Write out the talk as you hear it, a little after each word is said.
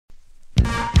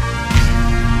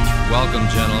Welcome,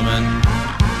 gentlemen.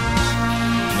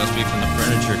 You must be from the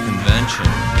Furniture Convention.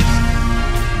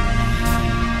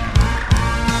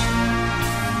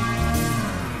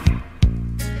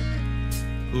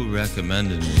 Who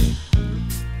recommended me?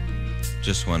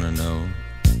 Just want to know.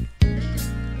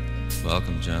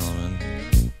 Welcome, gentlemen.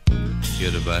 Here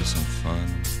to buy some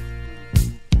fun.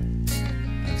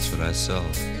 That's what I sell.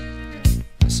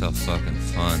 I sell fucking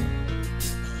fun.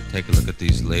 Take a look at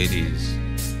these ladies.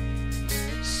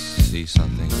 See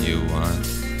something you want.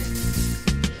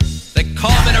 They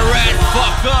call me the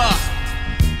Ratfucker.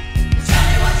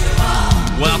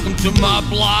 Welcome to my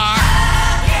block.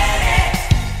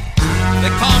 They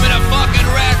call me the fucking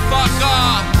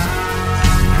Ratfucker.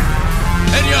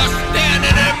 And you're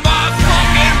standing in my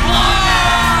fucking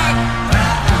block.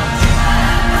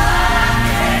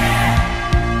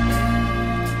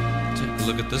 Take a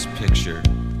look at this picture.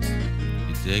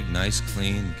 You dig? Nice,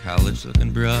 clean,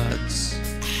 college-looking broads.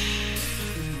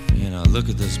 You know, look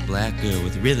at this black girl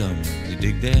with rhythm. You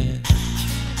dig that?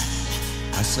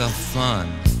 I sell fun.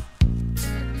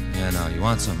 You know, you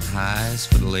want some highs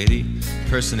for the lady?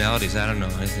 Personalities, I don't know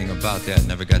anything about that.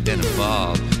 Never got that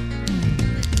involved.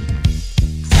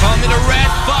 Call me the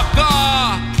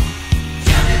Ratfucker.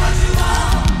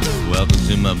 Welcome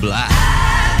to my block.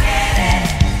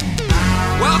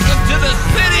 Welcome to the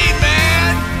city,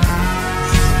 man.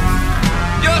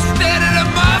 You're standing in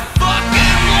my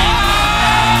fucking block.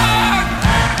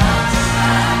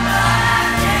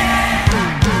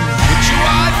 What you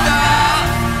want now?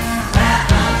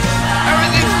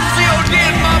 Everything's COD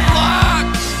in my block.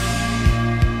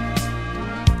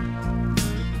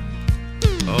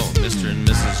 Oh, Mr. and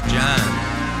Mrs. John.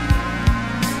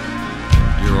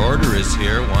 Your order is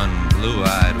here, one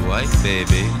blue-eyed white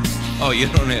baby. Oh, you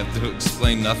don't have to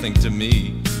explain nothing to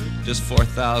me. Just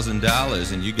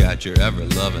 $4,000 and you got your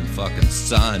ever-loving fucking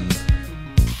son.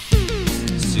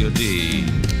 COD.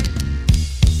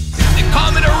 They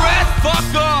call me the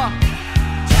Ratfucker.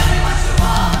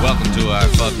 Welcome to our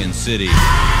fucking city.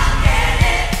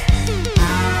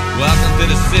 Welcome to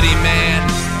the city, man.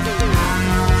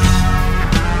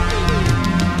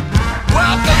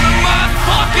 Welcome to my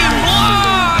fucking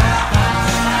block.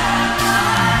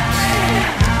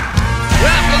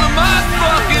 Welcome to my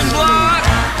fucking block.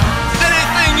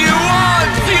 Anything you want,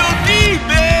 COD,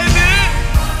 baby.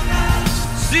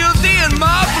 COD in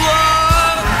my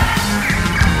block.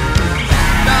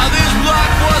 Now this block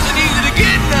wasn't easy to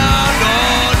get now. No.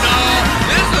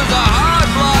 This is a hard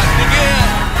block to get.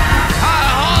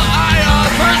 I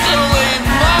personally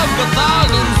mugged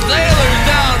 1,000 sailors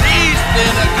down east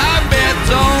in a combat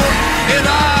zone. And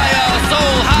I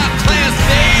sold hot class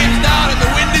saves down in the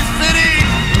Windy City.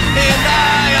 And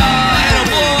I had to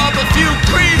blow up a few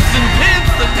creeps and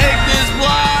pimps to take this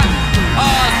block.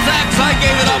 Sex, I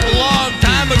gave it up a long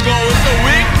time ago. It's a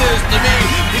weakness to me.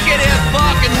 You can have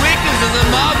fucking weaknesses in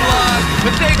my block.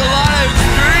 It take a lot of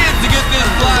experience to get this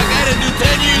block. I had to do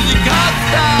 10 years in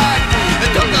Comstock. It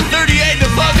took a 38 to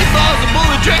fucking balls to pull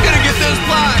the trigger to get this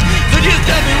block. So just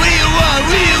tell me, what do you want?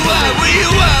 What do you want? What do you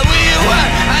want? What do you want?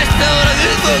 I sell it on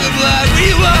this fucking block. What do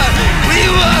you want? What do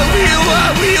you want? What do you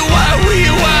want? What do you want? What do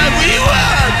you want? What do you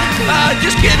want?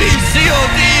 Just give me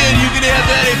COD and you can have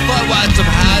any fun. Want some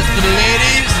highs for the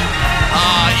ladies?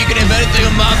 You can have anything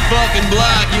on my fucking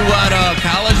block. You want a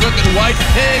college-looking white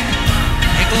pig?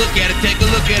 Take a look at it. Take a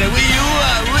look at it. What do you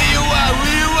want? What do you want? What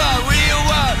do you want?